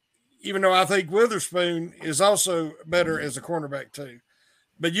 even though I think Witherspoon is also better as a cornerback too.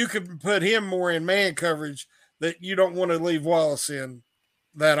 But you could put him more in man coverage that you don't want to leave Wallace in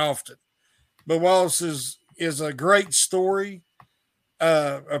that often. But Wallace is a great story,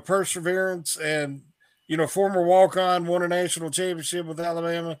 of perseverance, and former walk-on, won a national championship with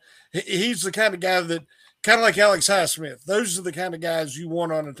Alabama. He's the kind of guy that, kind of like Alex Highsmith, those are the kind of guys you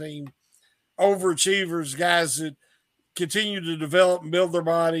want on a team. Overachievers, guys that continue to develop and build their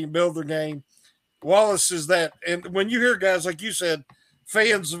body and build their game. Wallace is that. And when you hear guys, like you said,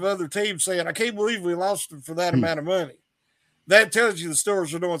 fans of other teams saying, I can't believe we lost him for that amount of money, that tells you the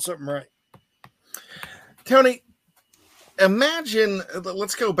Steelers are doing something right. Tony, imagine,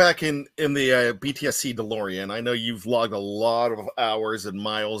 let's go back in the BTSC DeLorean. I know you've logged a lot of hours and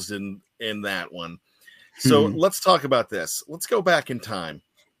miles in that one. So let's talk about this. Let's go back in time.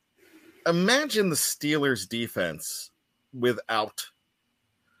 Imagine the Steelers defense without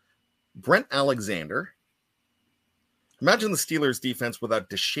Brent Alexander. Imagine the Steelers defense without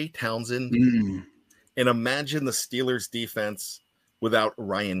Deshae Townsend. And imagine the Steelers defense without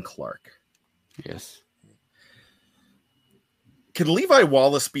Ryan Clark. Yes. Could Levi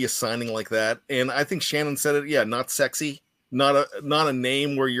Wallace be a signing like that? And I think Shannon said it. Yeah, not sexy, not a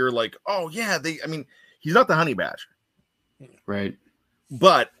name where you're like, oh yeah, he's not the Honey Badger, right?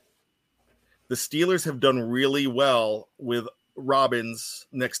 But the Steelers have done really well with Robbins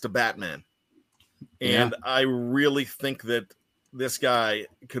next to Batman, and I really think that this guy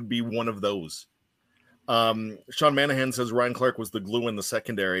could be one of those. Sean Manahan says Ryan Clark was the glue in the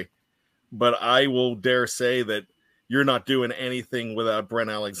secondary, but I will dare say that you're not doing anything without Brent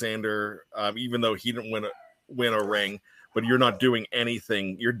Alexander, even though he didn't win a ring. But you're not doing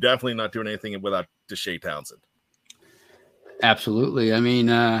anything. You're definitely not doing anything without Deshae Townsend. Absolutely. I mean,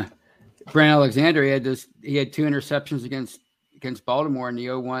 Brent Alexander, he had 2 interceptions against Baltimore in the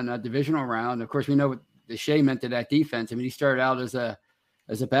 0-1 divisional round. Of course, we know what Deshae meant to that defense. I mean, he started out as a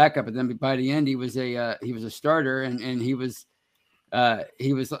backup, but then by the end, he was a starter, and he was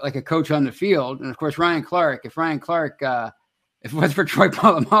like a coach on the field. And of course, if Ryan Clark, if it was for Troy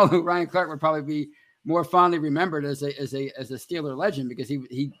Polamalu, Ryan Clark would probably be more fondly remembered as a Steeler legend, because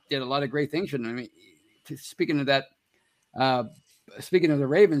he did a lot of great things for them. I mean, speaking of that, speaking of the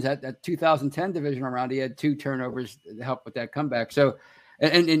Ravens, that 2010 divisional round, he had 2 turnovers to help with that comeback. So,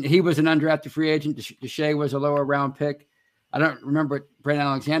 and he was an undrafted free agent. Deshae was a lower round pick. I don't remember what Brent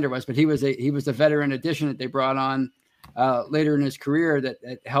Alexander was, but he was a veteran addition that they brought on later in his career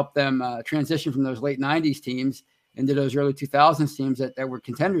that helped them transition from those late 90s teams into those early 2000s teams that were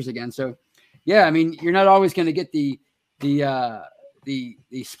contenders again. So, yeah, I mean, you're not always going to get the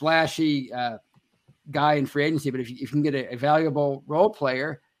splashy guy in free agency, but if you can get a valuable role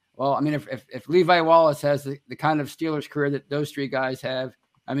player, well, I mean, if Levi Wallace has the kind of Steelers career that those 3 guys have,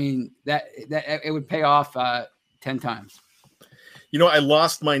 I mean, that it would pay off 10 times. I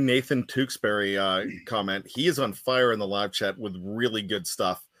lost my Nathan Tewksbury comment. He is on fire in the live chat with really good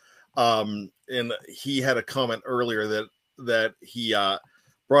stuff. And he had a comment earlier that he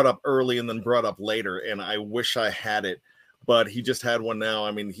brought up early and then brought up later, and I wish I had it, but he just had one now.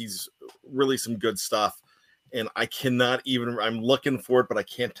 I mean, he's really some good stuff, and I cannot even, I'm looking for it, but I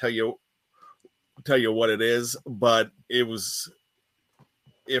can't tell you what it is. But it was,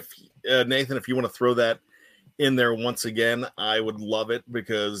 Nathan, if you want to throw that in there once again, I would love it,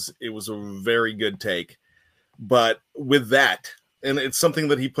 because it was a very good take. But with that, and it's something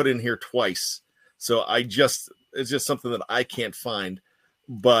that he put in here twice, so it's just something that I can't find.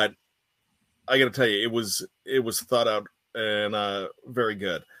 But I got to tell you, it was thought out and very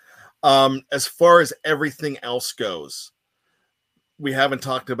good. As far as everything else goes, we haven't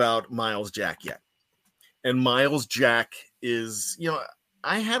talked about Miles Jack yet. And Miles Jack is,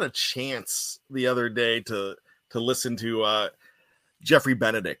 I had a chance the other day to listen to Jeffrey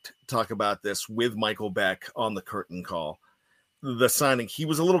Benedict talk about this with Michael Beck on the curtain call. The signing, he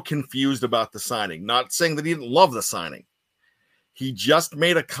was a little confused about the signing, not saying that he didn't love the signing. He just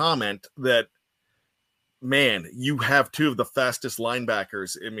made a comment that, man, you have 2 of the fastest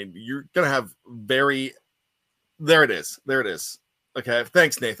linebackers. I mean, you're going to have there it is. Okay.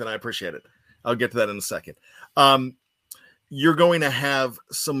 Thanks, Nathan. I appreciate it. I'll get to that in a second. You're going to have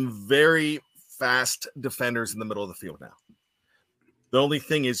some very fast defenders in the middle of the field now. The only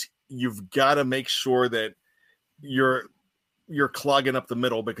thing is you've got to make sure that you're clogging up the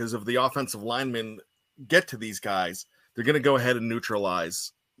middle, because if the offensive linemen get to these guys, they're going to go ahead and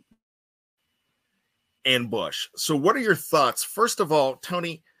neutralize and Bush. So what are your thoughts? First of all,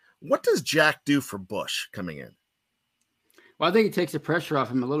 Tony, what does Jack do for Bush coming in? Well, I think it takes the pressure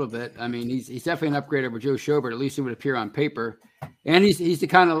off him a little bit. I mean, he's definitely an upgrade over Joe Schobert. At least it would appear on paper. And he's the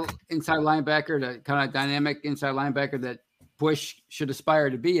kind of inside linebacker, the kind of dynamic inside linebacker that Bush should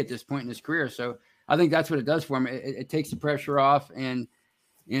aspire to be at this point in his career. So I think that's what it does for him. It takes the pressure off, and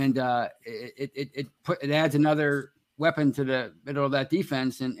it adds another weapon to the middle of that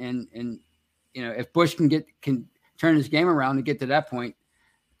defense. And if Bush can turn his game around and get to that point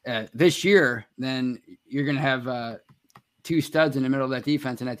this year, then you're going to have two studs in the middle of that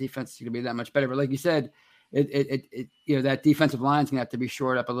defense, and that defense is going to be that much better. But like you said, that defensive line is going to have to be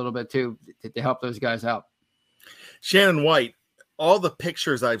shored up a little bit too to help those guys out. Shannon White, all the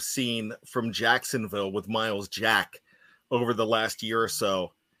pictures I've seen from Jacksonville with Miles Jack over the last year or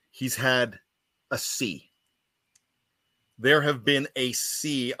so, he's had a C. There's been a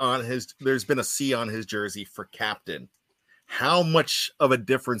C on his jersey for captain. How much of a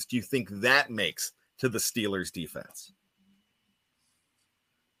difference do you think that makes to the Steelers defense?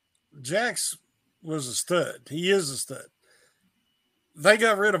 Jax was a stud. He is a stud. They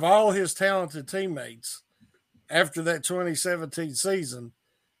got rid of all his talented teammates after that 2017 season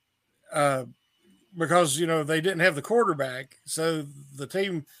because, they didn't have the quarterback. So the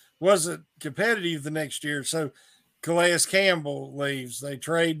team wasn't competitive the next year. So Calais Campbell leaves. They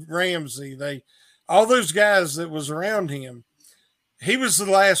trade Ramsey. All those guys that was around him, he was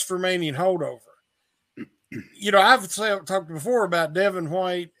the last remaining holdover. I've talked before about Devin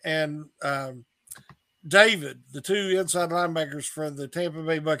White and David, the two inside linebackers for the Tampa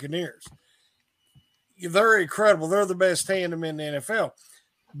Bay Buccaneers. They're incredible. They're the best tandem in the NFL.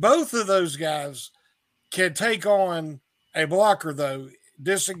 Both of those guys can take on a blocker, though,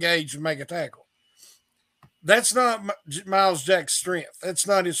 disengage and make a tackle. That's not Miles Jack's strength. That's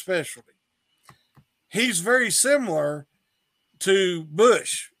not his specialty. He's very similar to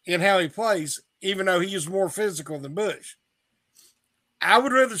Bush in how he plays, even though he is more physical than Bush. I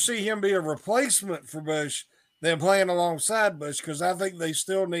would rather see him be a replacement for Bush than playing alongside Bush because I think they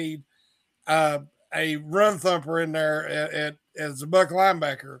still need a run thumper in there as a Buck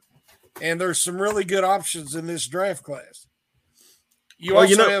linebacker. And there's some really good options in this draft class. You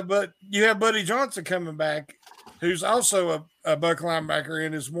have Buddy Johnson coming back, who's also a Buck linebacker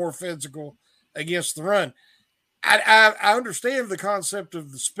and is more physical against the run. I understand the concept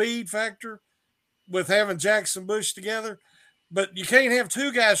of the speed factor with having Jackson Bush together, but you can't have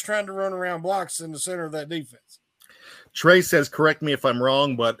two guys trying to run around blocks in the center of that defense. Trey says, correct me if I'm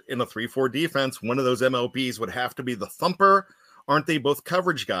wrong, but in a 3-4 defense, one of those MLBs would have to be the thumper. Aren't they both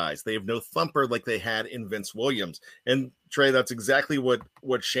coverage guys? They have no thumper like they had in Vince Williams. And Trey, that's exactly what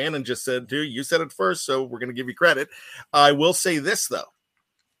Shannon just said too. You said it first, so we're going to give you credit. I will say this, though.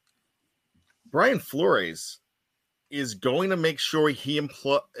 Brian Flores is going to make sure he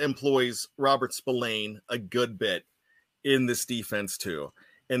employs Robert Spillane a good bit in this defense too.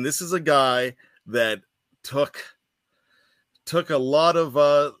 And this is a guy that took a lot of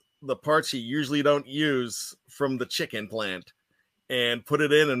the parts you usually don't use from the chicken plant and put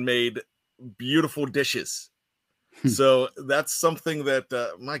it in and made beautiful dishes. So that's something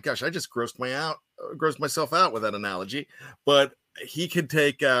that, my gosh, I just grossed myself out with that analogy. But he could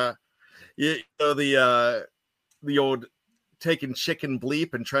take, the old taking chicken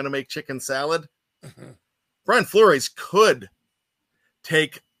bleep and trying to make chicken salad. Mm-hmm. Brian Flores could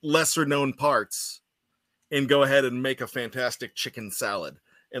take lesser known parts and go ahead and make a fantastic chicken salad.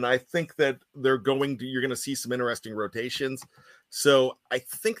 And I think that you're going to see some interesting rotations. So I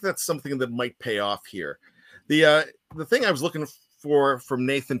think that's something that might pay off here. The thing I was looking for from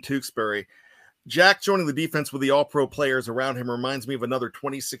Nathan Tewksbury, Jack joining the defense with the all-pro players around him reminds me of another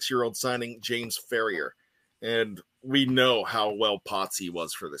 26-year-old signing, James Ferrier. And we know how well Potsy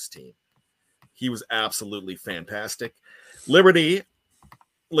was for this team. He was absolutely fantastic. Liberty.com,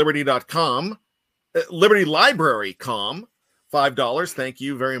 Liberty Library.com, $5. Thank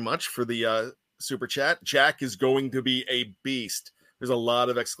you very much for the super chat. Jack is going to be a beast. There's a lot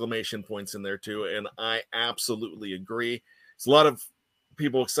of exclamation points in there too, and I absolutely agree. There's a lot of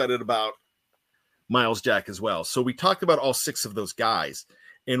people excited about Miles Jack as well. So we talked about all 6 of those guys,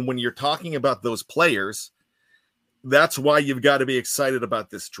 and when you're talking about those players, that's why you've got to be excited about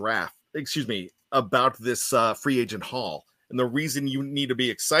this draft. About this free agent haul. And the reason you need to be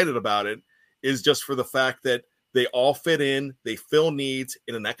excited about it is just for the fact that they all fit in, they fill needs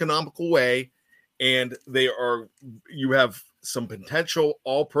in an economical way, and you have some potential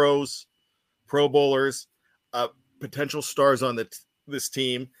all-pros, Pro Bowlers, potential stars on this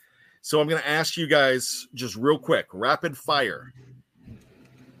team. So I'm going to ask you guys just real quick, rapid fire.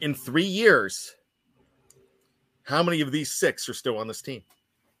 In 3 years, how many of these 6 are still on this team?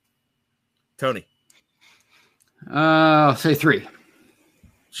 Tony. I'll say 3.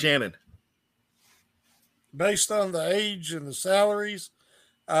 Shannon. Based on the age and the salaries,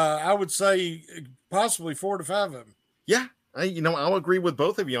 I would say possibly 4 to 5 of them. Yeah, I'll agree with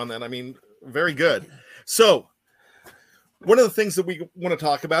both of you on that. I mean, very good. So, one of the things that we want to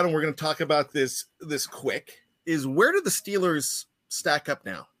talk about, and we're going to talk about this quick, is where do the Steelers stack up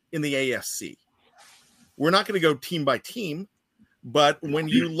now in the AFC? We're not going to go team by team, but when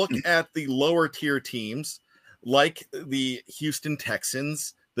you look at the lower tier teams like the Houston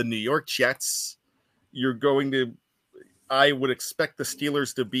Texans, the New York Jets, I would expect the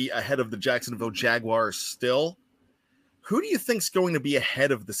Steelers to be ahead of the Jacksonville Jaguars still. Who do you think is going to be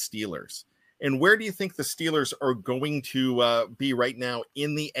ahead of the Steelers? And where do you think the Steelers are going to be right now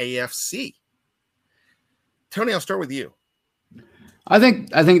in the AFC? Tony, I'll start with you. I think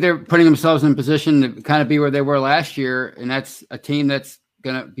they're putting themselves in a position to kind of be where they were last year, and that's a team that's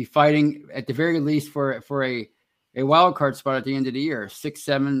going to be fighting at the very least for a wild card spot at the end of the year,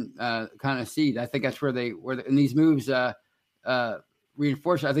 6-7 kind of seed. I think that's where and these moves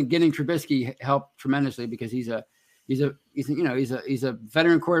reinforce. I think getting Trubisky helped tremendously because he's a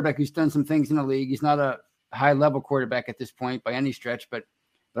veteran quarterback who's done some things in the league. He's not a high level quarterback at this point by any stretch, but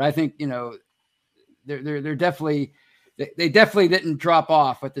I think they're definitely. They definitely didn't drop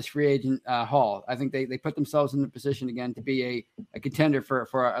off at this free agent haul. I think they put themselves in the position again to be a contender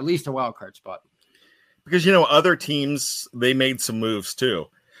for at least a wild card spot. Because, other teams, they made some moves too.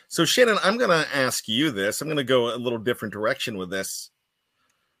 So, Shannon, I'm going to ask you this. I'm going to go a little different direction with this.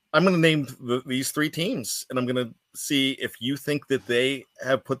 I'm going to name these 3 teams, and I'm going to see if you think that they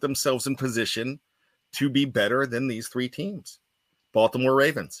have put themselves in position to be better than these 3 teams. Baltimore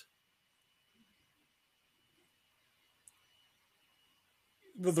Ravens.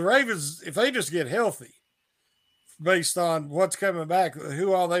 With the Ravens, if they just get healthy, based on what's coming back,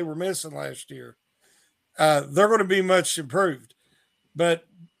 who all they were missing last year, they're going to be much improved. But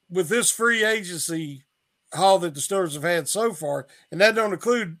with this free agency haul that the Steelers have had so far, and that don't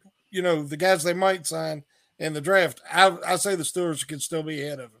include, the guys they might sign in the draft, I say the Steelers can still be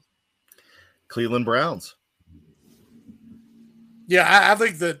ahead of them. Cleveland Browns. Yeah, I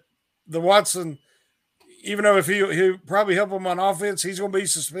think that the Watson – even though if he'll probably help him on offense, he's going to be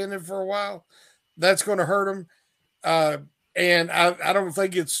suspended for a while. That's going to hurt him. And I don't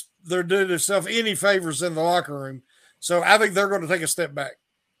think they're doing themselves any favors in the locker room. So I think they're going to take a step back.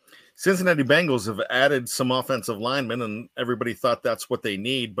 Cincinnati Bengals have added some offensive linemen, and everybody thought that's what they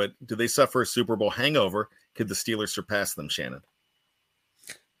need. But do they suffer a Super Bowl hangover? Could the Steelers surpass them, Shannon?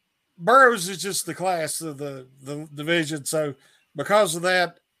 Burrows is just the class of the division. So because of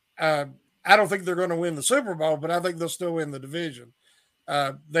that, I don't think they're going to win the Super Bowl, but I think they'll still win the division.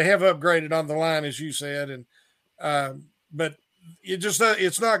 They have upgraded on the line, as you said, and but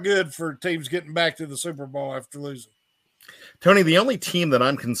it's not good for teams getting back to the Super Bowl after losing. Tony, the only team that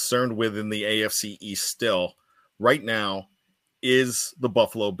I'm concerned with in the AFC East still right now is the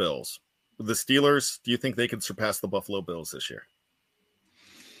Buffalo Bills. The Steelers, do you think they can surpass the Buffalo Bills this year?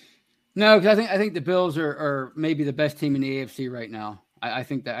 No, because I think the Bills are maybe the best team in the AFC right now. I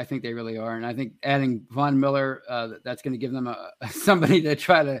think they really are, and I think adding Von Miller, that's going to give them somebody to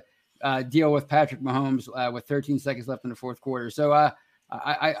try to deal with Patrick Mahomes with 13 seconds left in the fourth quarter. So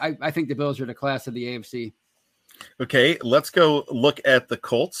I think the Bills are the class of the AFC. Okay, let's go look at the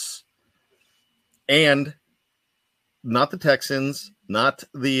Colts, and not the Texans, not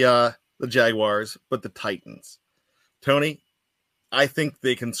the Jaguars, but the Titans. Tony, I think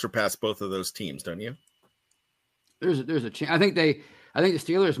they can surpass both of those teams, don't you? There's a chance. I think the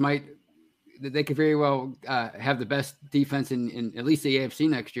Steelers they could very well have the best defense in at least the AFC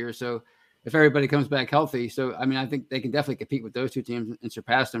next year. So if everybody comes back healthy, I think they can definitely compete with those 2 teams and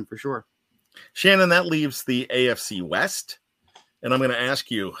surpass them for sure. Shannon, that leaves the AFC West. And I'm going to ask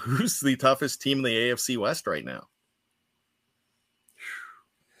you, who's the toughest team in the AFC West right now?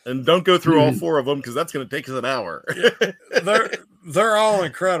 And don't go through all 4 of them because that's going to take us an hour. They're all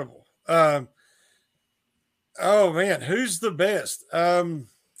incredible. Oh man, who's the best? I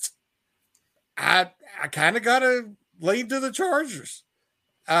kind of got to lean to the Chargers.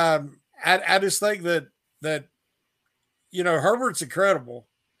 I just think that Herbert's incredible,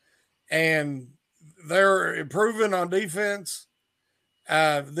 and they're improving on defense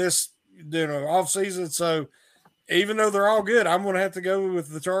this off season. So even though they're all good, I'm going to have to go with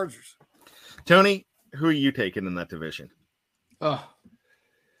the Chargers. Tony, who are you taking in that division? Oh,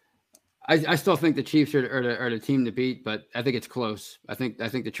 I still think the Chiefs are the team to beat, but I think it's close. I think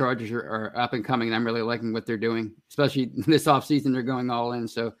the Chargers are up and coming, and I'm really liking what they're doing, especially this offseason. They're going all in.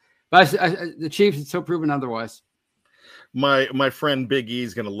 So, but the Chiefs, it's so proven otherwise. My friend Big E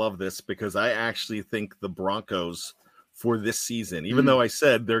is going to love this because I actually think the Broncos for this season, even though I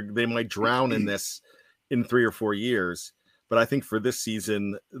said they might drown in this in 3 or 4 years, but I think for this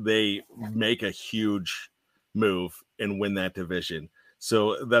season they make a huge move and win that division.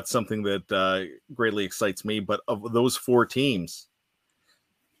 So that's something that greatly excites me. But of those 4 teams,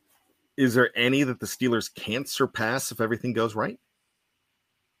 is there any that the Steelers can't surpass if everything goes right?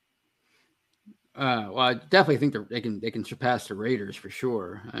 Well, I definitely think they can surpass the Raiders for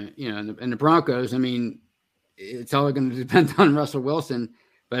sure. And the Broncos. I mean, it's all going to depend on Russell Wilson,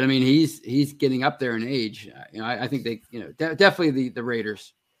 but I mean he's getting up there in age. I think they definitely the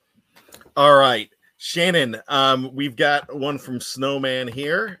Raiders. All right, Shannon. We've got one from Snowman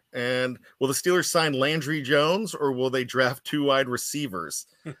here, and will the Steelers sign Landry Jones or will they draft 2 wide receivers?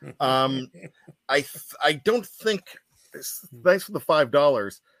 I don't think. Thanks for the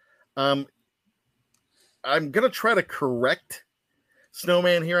 $5. I'm going to try to correct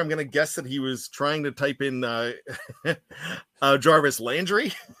Snowman here. I'm going to guess that he was trying to type in Jarvis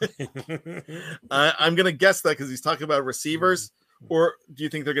Landry. I'm going to guess that because he's talking about receivers. Or do you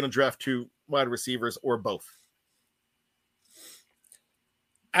think they're going to draft 2 wide receivers or both?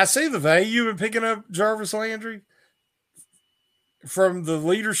 I see the value in picking up Jarvis Landry from the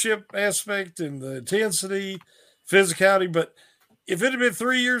leadership aspect and the intensity, physicality. But if it had been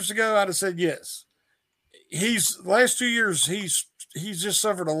 3 years ago, I'd have said yes. Last 2 years, he's just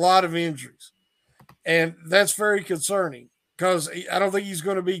suffered a lot of injuries, and that's very concerning because I don't think he's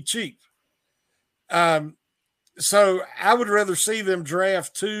going to be cheap. So I would rather see them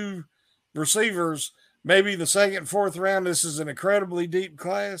draft 2 receivers, maybe the 2nd and 4th round. This is an incredibly deep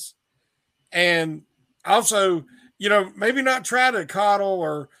class, and also, maybe not try to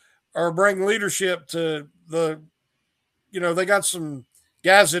coddle or bring leadership to the. They got some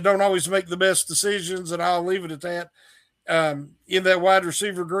guys that don't always make the best decisions, and I'll leave it at that in that wide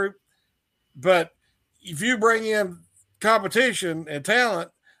receiver group. But if you bring in competition and talent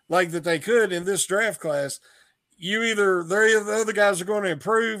like that they could in this draft class, the other guys are going to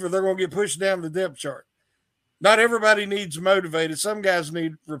improve or they're going to get pushed down the depth chart. Not everybody needs motivated. Some guys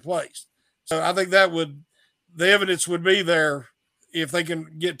need replaced. So I think the evidence would be there if they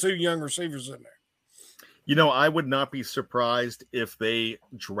can get 2 young receivers in there. I would not be surprised if they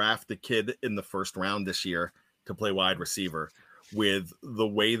draft a kid in the 1st round this year to play wide receiver with the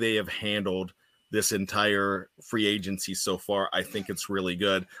way they have handled this entire free agency so far. I think it's really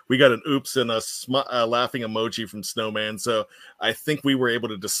good. We got an oops and a laughing emoji from Snowman. So I think we were able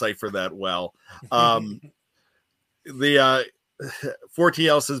to decipher that well. The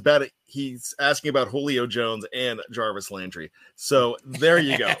 4TL says he's asking about Julio Jones and Jarvis Landry. So there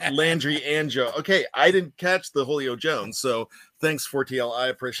you go. Landry and Joe. Okay, I didn't catch the Julio Jones. So thanks, 4TL. I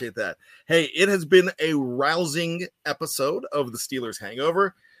appreciate that. Hey, it has been a rousing episode of the Steelers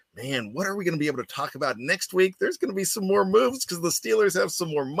Hangover. Man, what are we going to be able to talk about next week? There's going to be some more moves because the Steelers have some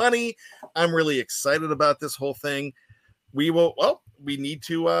more money. I'm really excited about this whole thing. We need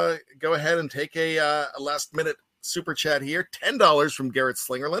to go ahead and take a last-minute super chat here. $10 from Garrett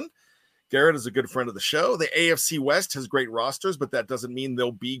Slingerland. Garrett is a good friend of the show. The AFC West has great rosters, but that doesn't mean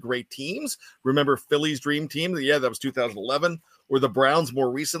they'll be great teams. Remember Philly's dream team? Yeah, that was 2011. Or the Browns more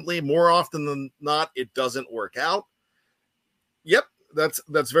recently. More often than not, it doesn't work out. Yep,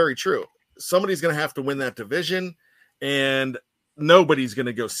 that's very true. Somebody's going to have to win that division, and nobody's going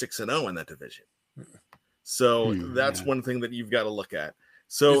to go 6-0 in that division. So that's one thing that you've got to look at.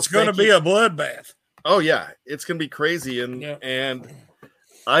 So it's going to be a bloodbath. Oh yeah, it's going to be crazy, and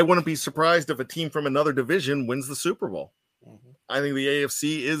I wouldn't be surprised if a team from another division wins the Super Bowl. I think the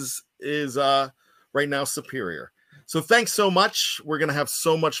AFC is right now superior. So thanks so much. We're going to have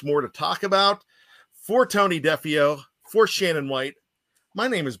so much more to talk about. For Tony Defeo, for Shannon White, my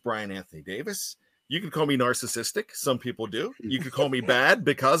name is Bryan Anthony Davis. You can call me narcissistic. Some people do. You could call me bad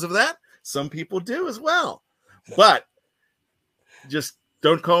because of that. Some people do as well. But just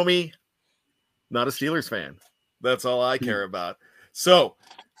don't call me not a Steelers fan. That's all I care about. So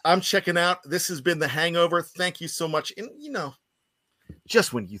I'm checking out. This has been The Hangover. Thank you so much. And,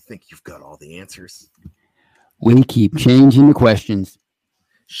 just when you think you've got all the answers, we keep changing the questions.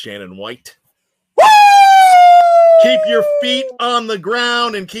 Shannon White. Keep your feet on the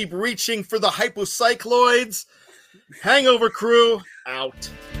ground and keep reaching for the hypocycloids. Hangover crew, out.